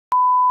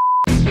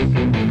Hi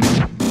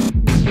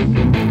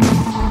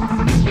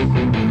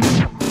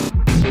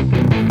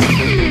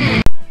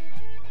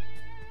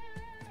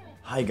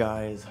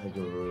guys, hi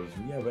girls,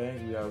 we are back.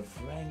 We are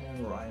Frank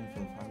and Ryan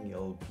from Funghi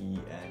LP,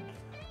 and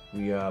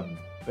we are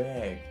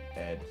back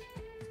at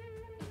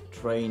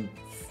Train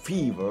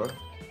Fever,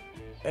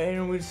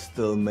 and we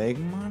still make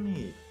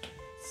money.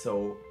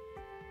 So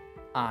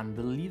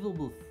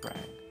unbelievable,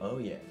 Frank. oh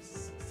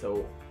yes.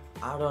 So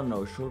I don't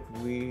know, should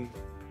we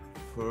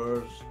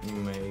first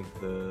make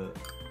the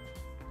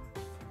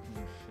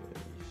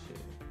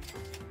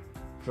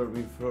should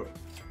we first?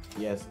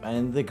 Yes,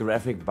 and the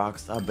graphic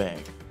bugs are back.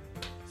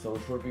 So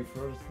should we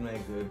first make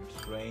a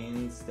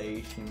train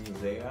station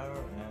there,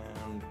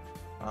 and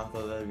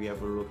after that we have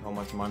a look how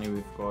much money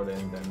we've got,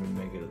 and then we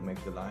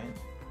make the line?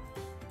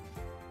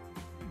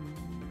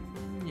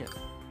 Yes.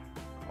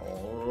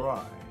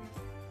 Alright.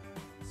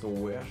 So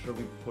where should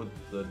we put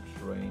the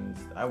trains?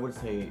 I would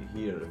say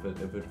here if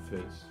it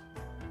fits.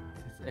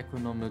 It's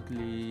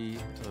economically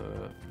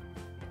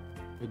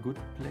a good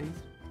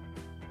place.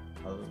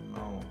 I don't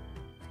know.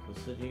 The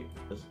city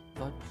is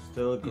But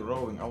still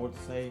growing. I would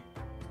say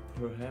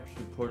perhaps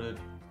we put it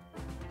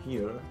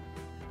here,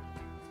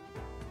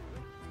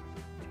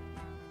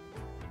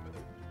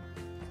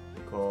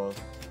 because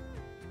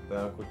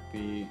there could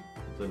be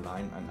the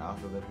line, and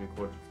after that we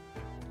could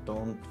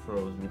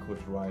we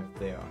could drive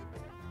there.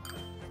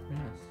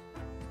 yes.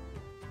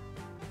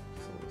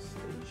 So the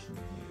station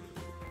here,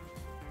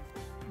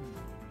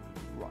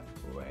 Right.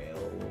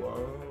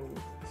 railroad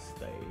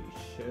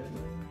station.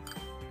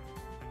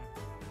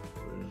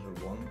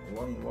 There's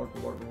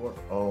what?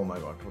 Oh my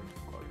god, totally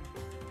forgot.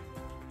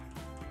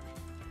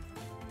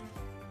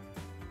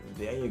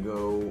 There you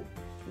go.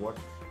 What?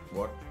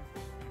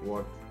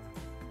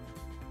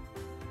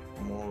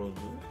 More is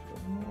this?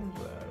 More is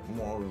that?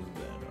 More is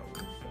that, I would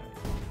say.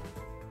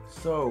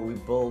 So we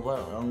build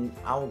that on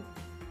our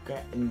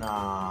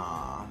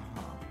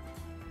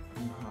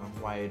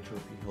why it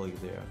should be hilly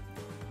there.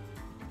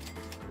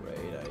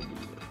 Great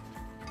idea.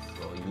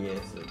 So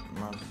yes, it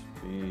must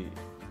be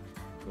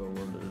go a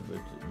little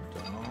bit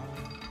down.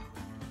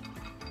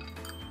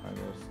 I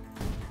guess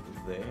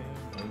there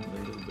and a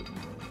little bit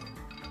more.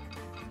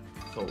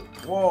 So,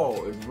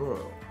 whoa, it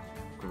worked.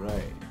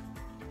 Great.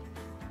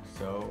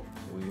 So,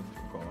 we've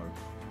got...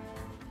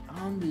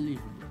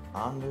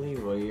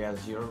 Unbelievable,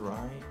 yes, you're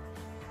right.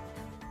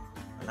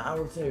 And I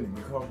would say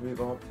because we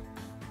got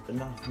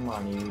enough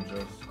money, we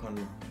just can't...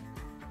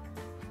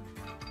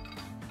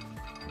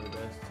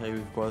 Let's say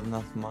we've got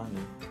enough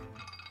money.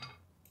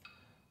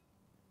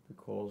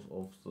 Because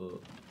of the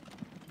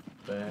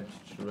bad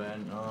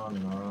trend. Oh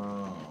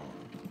no.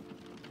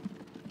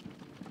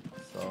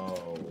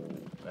 So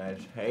at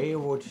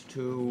Haywood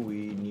 2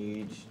 we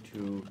need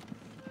to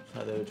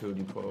set it to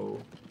depot,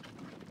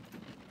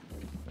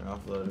 and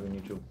after that we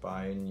need to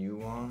buy a new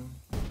one.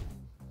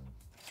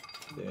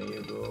 There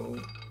you go.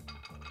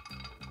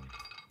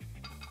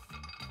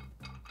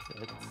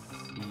 That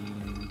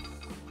seems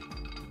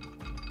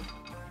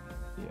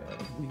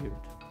weird.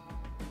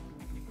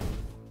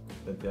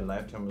 That their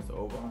lifetime is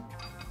over?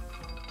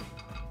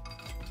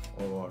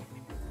 Or what?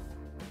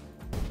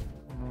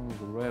 Oh,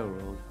 the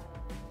railroad.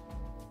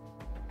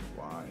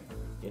 Why?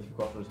 Yes,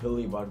 because it's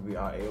hilly, but we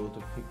are able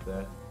to fix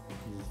that.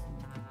 These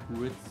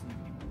grids and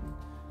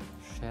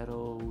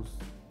shadows,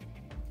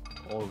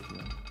 all of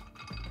them.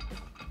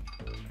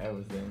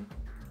 Everything.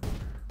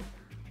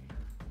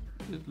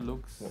 It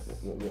looks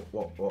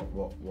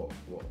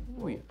What?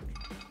 weird.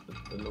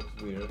 It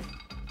looks weird.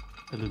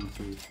 A little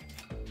bit.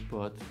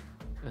 But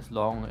as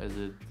long as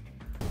it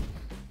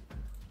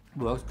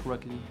works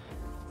correctly,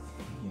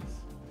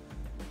 Yes.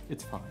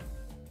 it's fine.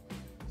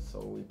 So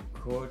we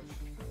could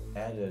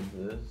edit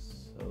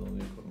this, so we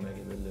could make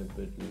it a little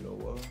bit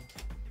lower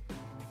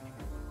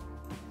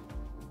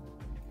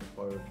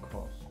for the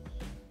costs.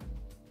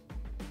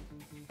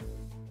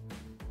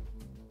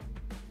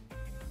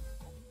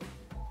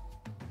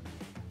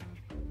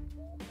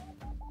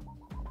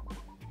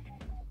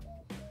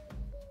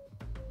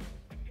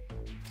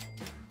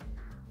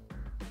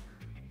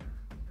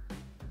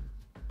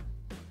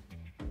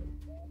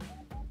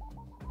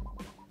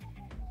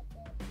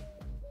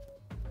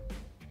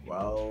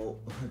 Well,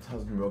 it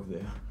doesn't work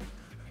there.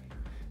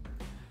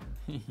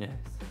 Yes.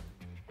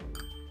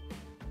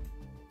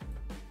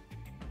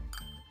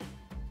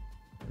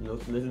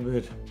 Looks a little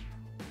bit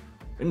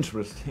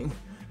interesting.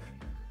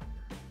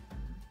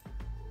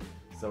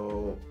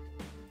 So,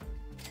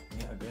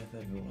 yeah, I guess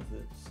that was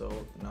it. So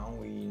now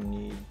we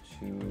need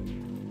to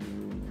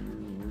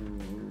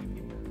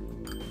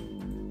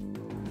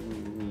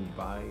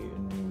buy a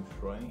new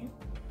train.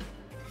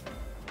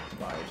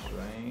 Buy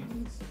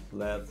trains.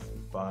 Let's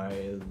buy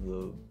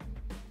the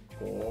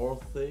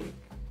Baltic.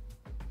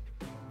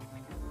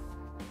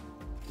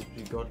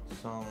 We got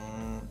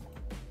some.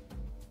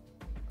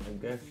 I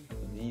guess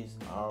these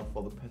are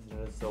for the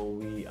passengers, so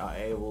we are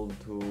able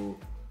to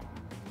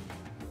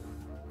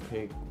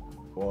pick.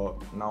 Or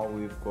now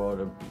we've got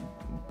a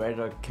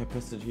better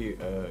capacity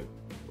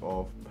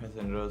of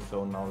passengers,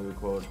 so now we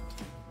could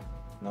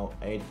Now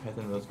 8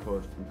 passengers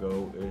could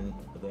go in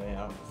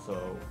there,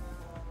 so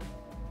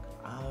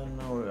I don't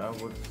know, I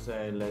would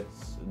say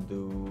let's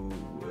do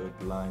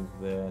it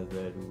like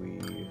that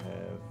we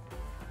have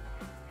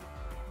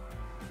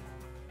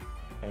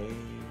 8,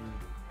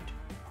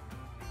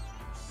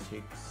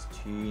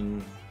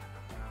 16,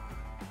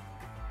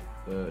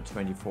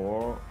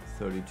 24,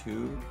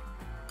 32,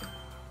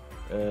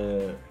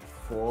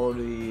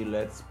 40,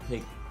 let's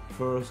pick,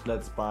 first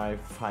let's buy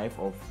 5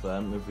 of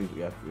them if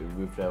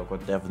we've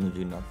got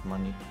definitely enough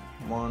money.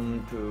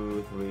 1,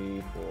 2,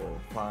 3, 4,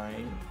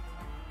 5,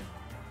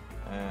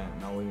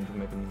 and now we need to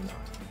make a new line.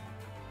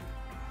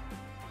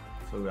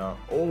 So we are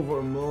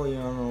over 1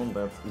 million,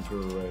 that's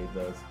great,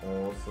 that's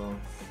awesome.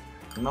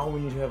 Now we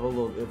need to have a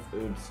look if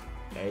it's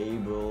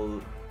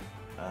able.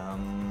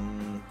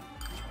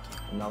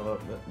 Now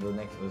the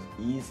next is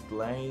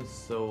Eastleigh,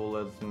 so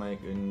let's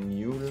make a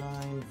new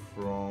line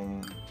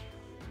from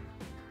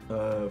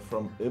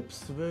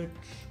Ipswich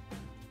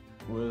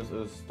with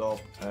a stop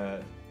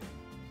at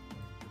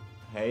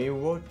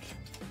Haywood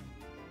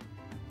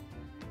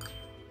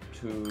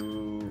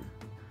to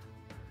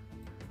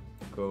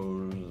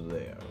go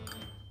there.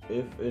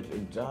 If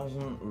it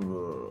doesn't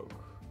work,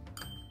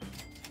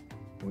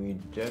 we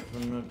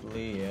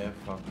definitely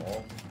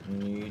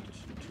need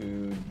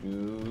to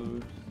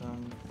do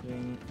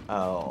something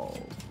else.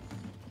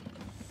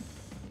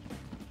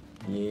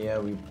 Yeah,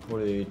 we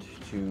put it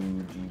to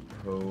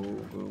depot,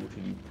 go to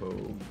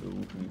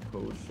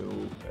depot, so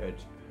at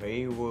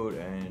Haywood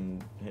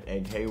and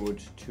at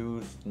Haywood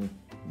 2,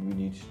 we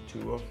need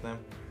 2 of them.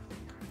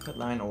 That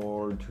line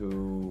or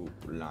to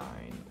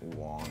line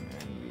 1,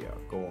 and we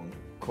are going to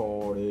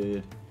call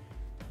it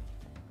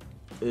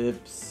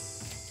Ipswich.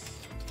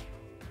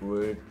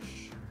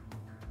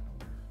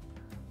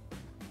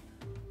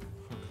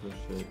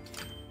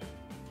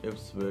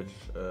 Ipswich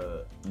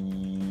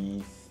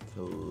Eastleigh.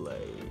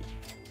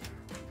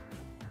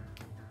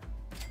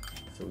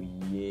 So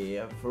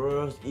yeah,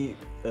 first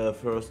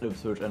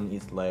Ipswich and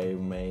Eastleigh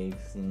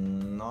makes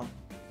not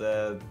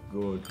that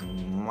good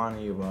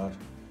money, but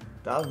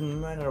doesn't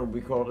matter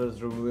because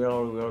it's a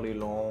really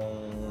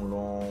long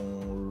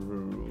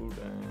route,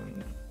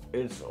 and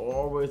it's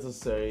always the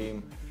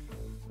same.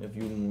 If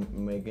you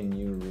make a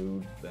new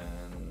route,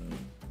 then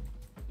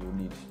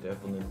you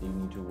definitely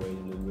need to wait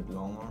a little bit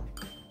longer.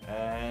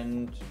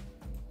 And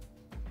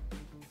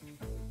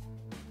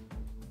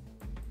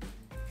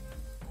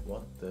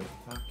what the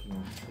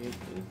fucking shit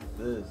is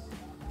this?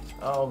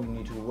 Oh, we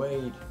need to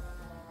wait.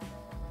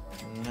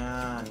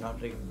 Nah,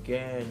 not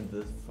again,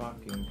 this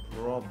fucking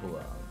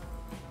problem.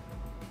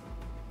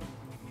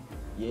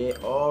 Yeah,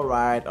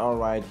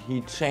 alright,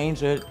 he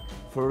changed it.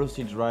 First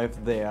he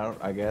drive there,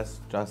 I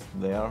guess, just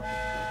there.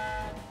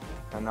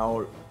 And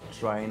now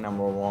train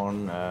number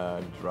 1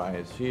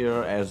 drives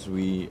here as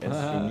we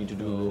need to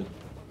do it.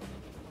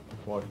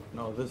 What?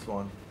 No, this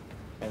one.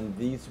 And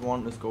this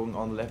one is going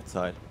on the left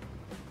side.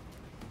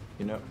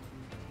 You know?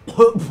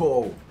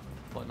 Whoa!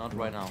 But not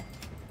right now.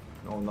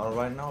 No, not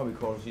right now,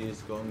 because he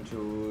is going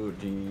to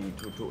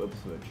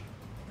Ipswich.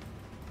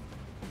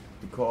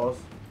 Because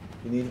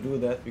you need to do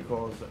that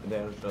because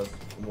there's just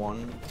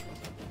one,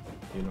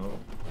 you know.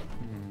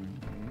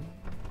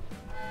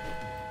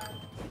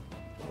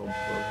 So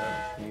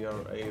perhaps we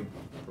are able,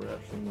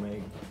 perhaps we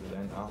make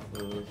then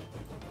after the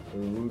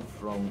route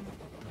from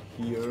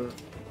here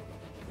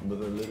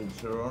with a little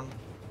turn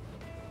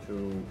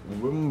to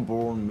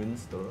Wimborne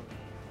Minster.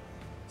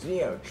 So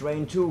yeah,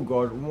 train 2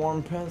 got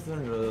 1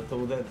 passenger,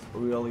 so that's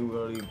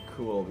really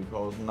cool,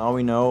 because now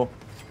we know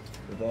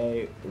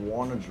they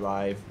want to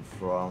drive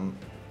from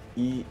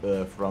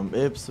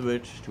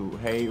Ipswich to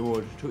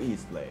Haywood to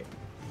Eastleigh.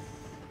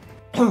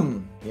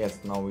 Yes,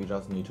 now we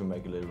just need to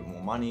make a little bit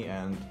more money,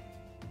 and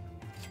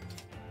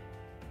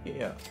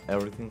yeah,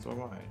 everything's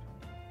alright.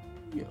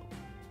 Yeah.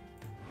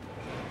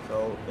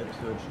 So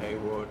Ipswich,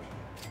 Haywood,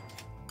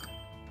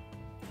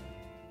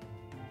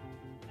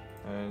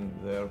 and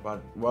there,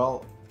 but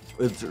well,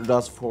 it's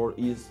just for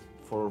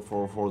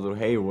the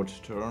Haywood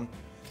turn.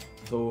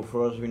 So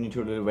first we need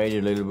to wait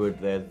a little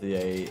bit that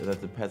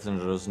the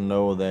passengers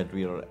know that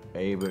we are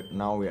able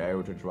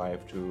to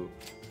drive to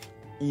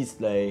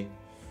Eastleigh.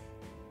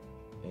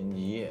 And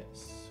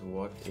yes,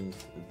 what is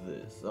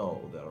this?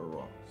 Oh, there are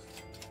rocks.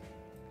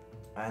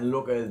 And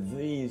look at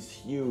this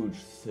huge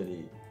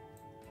city.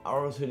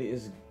 Our city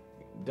is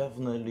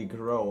definitely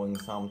growing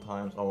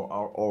sometimes, or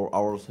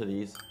our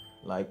cities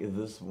like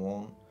this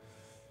one.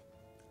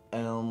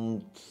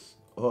 And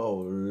oh,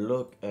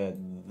 look at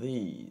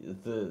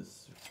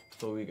this.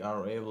 So we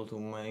are able to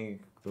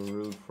make the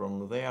route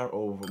from there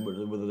over with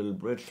a little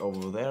bridge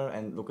over there,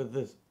 and look at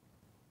this.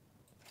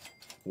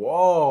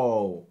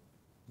 Whoa!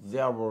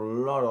 There were a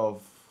lot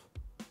of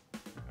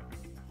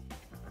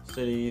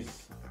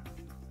cities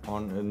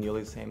on a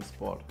nearly same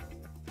spot,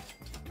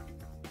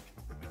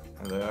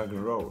 and they are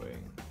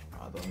growing.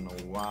 I don't know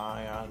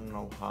why, I don't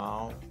know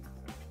how,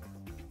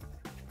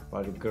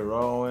 but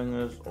growing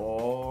is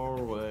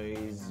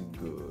always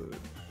good.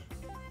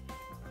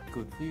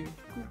 Good for you,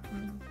 good for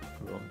me.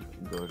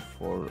 good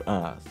for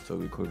us, so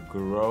we could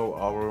grow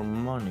our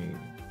money.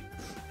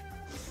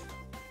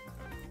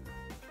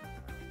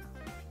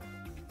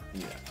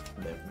 Yeah,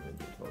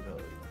 definitely,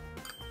 totally.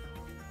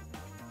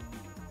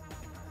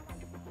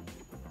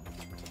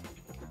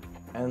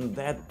 And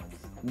that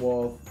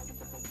was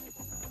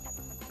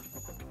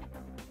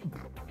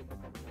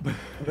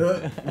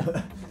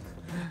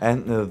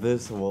and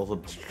this was the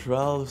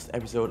 12th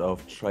episode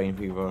of Train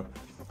Fever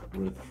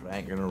with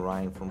Frank and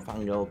Ryan from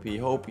Funghi LP.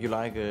 Hope you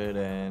like it,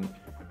 and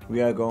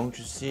we are going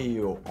to see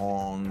you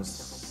on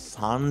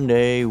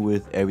Sunday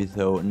with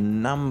episode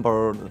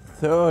number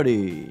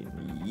 30.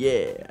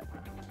 Yeah.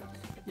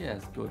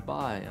 Yes,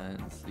 goodbye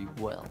and sleep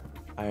well.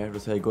 I have to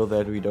say good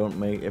that we don't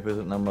make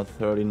episode number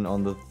 13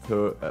 on the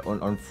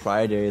on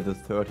Friday the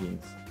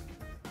 13th.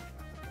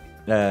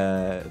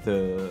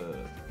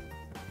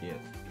 Yes.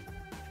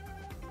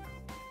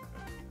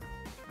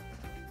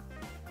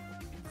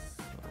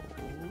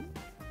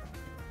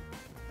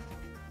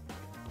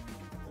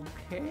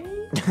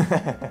 Okay.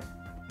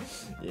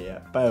 Yeah.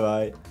 Bye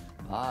bye.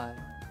 Bye.